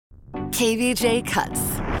KVJ Cuts.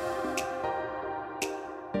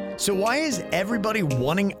 So why is everybody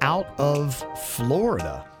wanting out of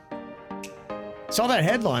Florida? Saw that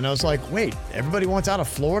headline. I was like, wait, everybody wants out of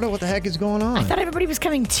Florida? What the heck is going on? I thought everybody was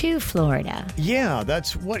coming to Florida. Yeah,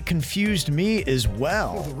 that's what confused me as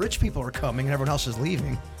well. The rich people are coming and everyone else is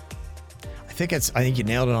leaving. I think you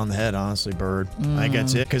nailed it on the head, honestly, Bird. I think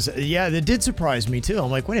that's it. Because, yeah, it did surprise me, too.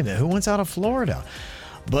 I'm like, wait a minute, who wants out of Florida?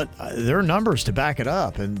 But there are numbers to back it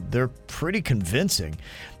up, and they're pretty convincing.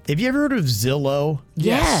 Have you ever heard of Zillow?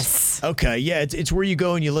 Yes. Okay, yeah, it's where you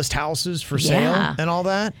go and you list houses for sale and all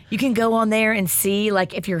that. You can go on there and see,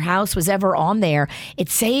 like, if your house was ever on there. It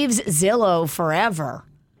saves Zillow forever.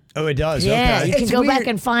 Oh, it does? Yeah, Okay. you can It's go weird. back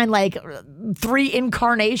and find, like, 3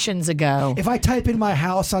 incarnations ago. If I type in my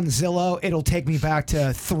house on Zillow, it'll take me back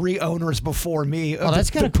to 3 owners before me. Oh, that's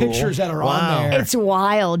kind of cool. Pictures that are Wow. on there. It's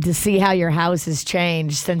wild to see how your house has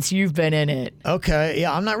changed since you've been in it. Okay,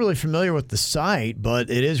 yeah, I'm not really familiar with the site, but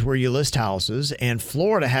it is where you list houses, and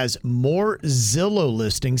Florida has more Zillow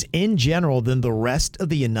listings in general than the rest of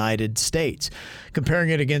the United States. Comparing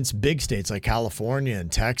it against big states like California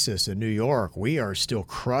and Texas and New York, we are still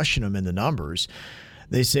crushing them in the numbers.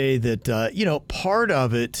 They say that, part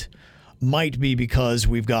of it might be because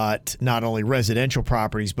we've got not only residential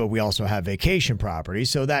properties, but we also have vacation properties.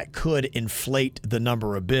 So that could inflate the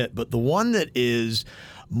number a bit. But the one that is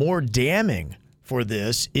more damning for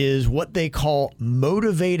this is what they call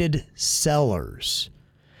motivated sellers.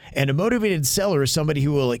 And a motivated seller is somebody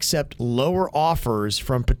who will accept lower offers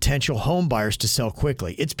from potential home buyers to sell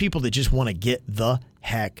quickly. It's people that just want to get the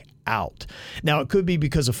heck out. Now, it could be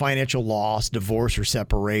because of financial loss, divorce, or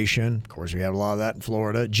separation. Of course, we have a lot of that in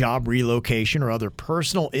Florida, job relocation, or other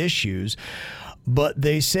personal issues. But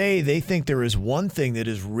they say they think there is one thing that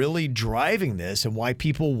is really driving this and why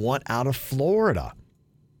people want out of Florida.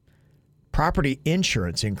 Property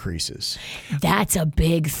insurance increases. That's a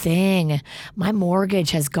big thing. My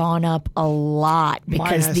mortgage has gone up a lot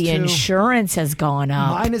because has the too. insurance has gone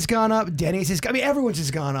up. Mine has gone up. Denny's has. I mean, everyone's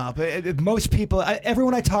has gone up. Most people,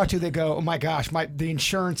 everyone I talk to, they go, "Oh my gosh, the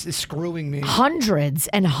insurance is screwing me." Hundreds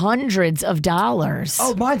and hundreds of dollars.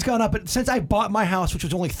 Oh, mine's gone up. But since I bought my house, which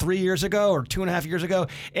was only 3 years ago or 2.5 years ago,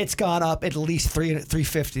 it's gone up at least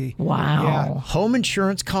 $350. Wow. Yeah. Home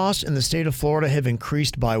insurance costs in the state of Florida have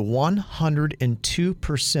increased by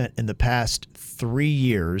 102% in the past 3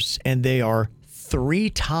 years, and they are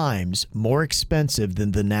 3 times more expensive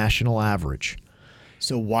than the national average.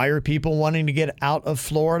 So why are people wanting to get out of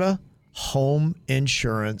Florida? Home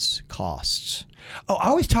insurance costs. Oh,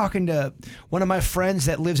 I was talking to one of my friends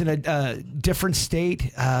that lives in a different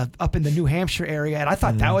state up in the New Hampshire area, and I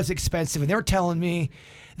thought that was expensive. And they were telling me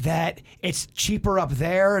that it's cheaper up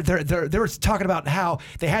there. They were talking about how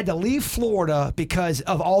they had to leave Florida because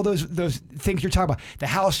of all those things you're talking about, the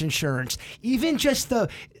house insurance, even just to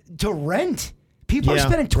rent. People are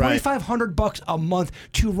spending $2,500 a month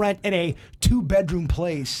to rent in a 2-bedroom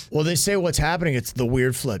place. Well, they say what's happening, it's the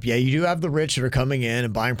weird flip. Yeah, you do have the rich that are coming in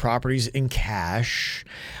and buying properties in cash.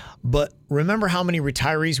 But remember how many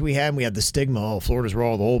retirees we had? We had the stigma, Florida's where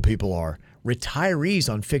all the old people are.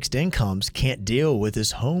 Retirees on fixed incomes can't deal with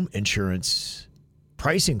this home insurance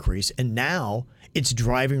price increase. And now it's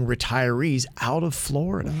driving retirees out of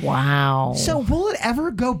Florida. Wow. So will it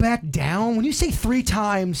ever go back down? When you say 3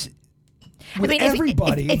 times with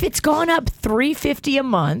everybody. If it's gone up $350 a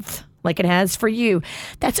month, like it has for you,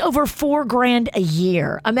 that's over $4,000 a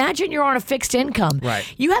year. Imagine you're on a fixed income. Right.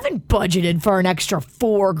 You haven't budgeted for an extra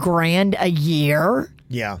 $4,000 a year.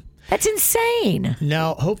 Yeah. That's insane.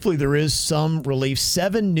 Now, hopefully there is some relief.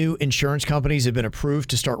 7 new insurance companies have been approved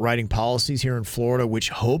to start writing policies here in Florida, which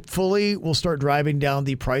hopefully will start driving down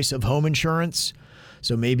the price of home insurance.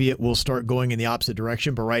 So maybe it will start going in the opposite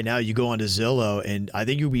direction. But right now you go onto Zillow and I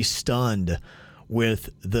think you'll be stunned with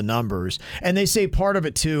the numbers. And they say part of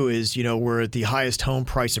it too is, we're at the highest home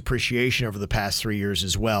price appreciation over the past 3 years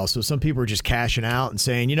as well. So some people are just cashing out and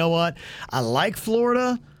saying, you know what, I like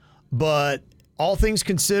Florida, but all things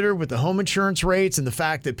considered, with the home insurance rates and the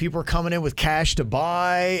fact that people are coming in with cash to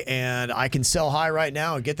buy, and I can sell high right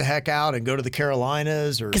now and get the heck out and go to the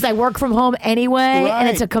Carolinas. Because I work from home anyway, and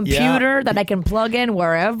it's a computer that I can plug in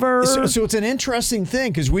wherever. So it's an interesting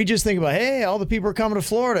thing because we just think about, hey, all the people are coming to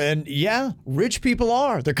Florida. And yeah, rich people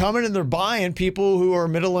are. They're coming and they're buying people who are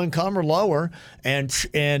middle income or lower. And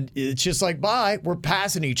it's just like, we're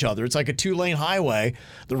passing each other. It's like a 2-lane highway.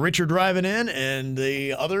 The rich are driving in and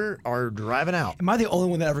the other are driving out. out. Am I the only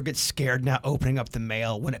one that ever gets scared now opening up the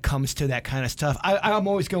mail when it comes to that kind of stuff? I'm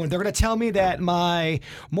always going, they're going to tell me that my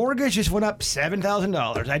mortgage just went up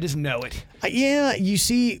 $7,000. I just know it. Yeah, you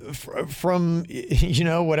see from,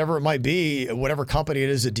 whatever it might be, whatever company it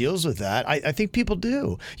is that deals with that, I think people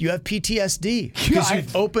do. You have PTSD because you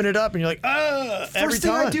open it up and you're like, every First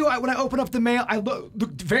thing time. I do when I open up the mail, I look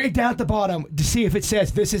very down at the bottom to see if it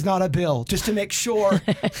says this is not a bill, just to make sure,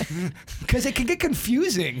 because it can get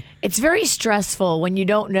confusing. It's very stressful when you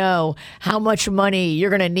don't know how much money you're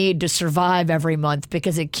going to need to survive every month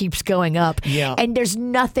because it keeps going up. Yeah. And there's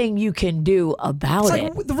nothing you can do about It's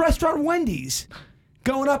it. like the restaurant Wendy's.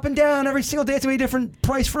 Going up and down every single day. It's going to be a different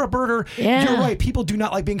price for a burger. Yeah. You're right. People do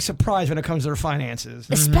not like being surprised when it comes to their finances.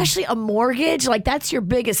 Especially a mortgage. Like, that's your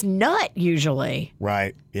biggest nut usually.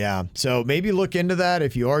 Right. Yeah. So maybe look into that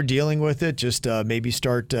if you are dealing with it. Just maybe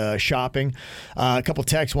start shopping. A couple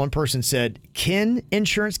texts. One person said, Kin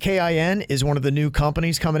Insurance, KIN, is one of the new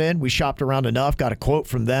companies coming in. We shopped around enough, got a quote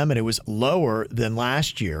from them, and it was lower than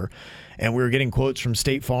last year. And we were getting quotes from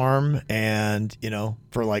State Farm and,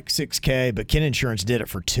 for like $6,000, but Kin Insurance did it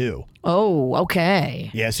for $2,000. Oh,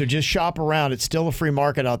 okay. Yeah, so just shop around. It's still a free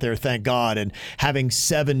market out there, thank God. And having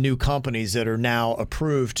 7 new companies that are now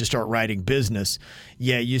approved to start writing business,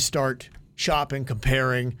 you start shopping,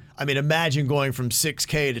 comparing. I mean, imagine going from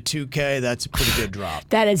 $6,000 to $2,000. That's a pretty good drop.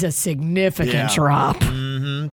 That is a significant drop.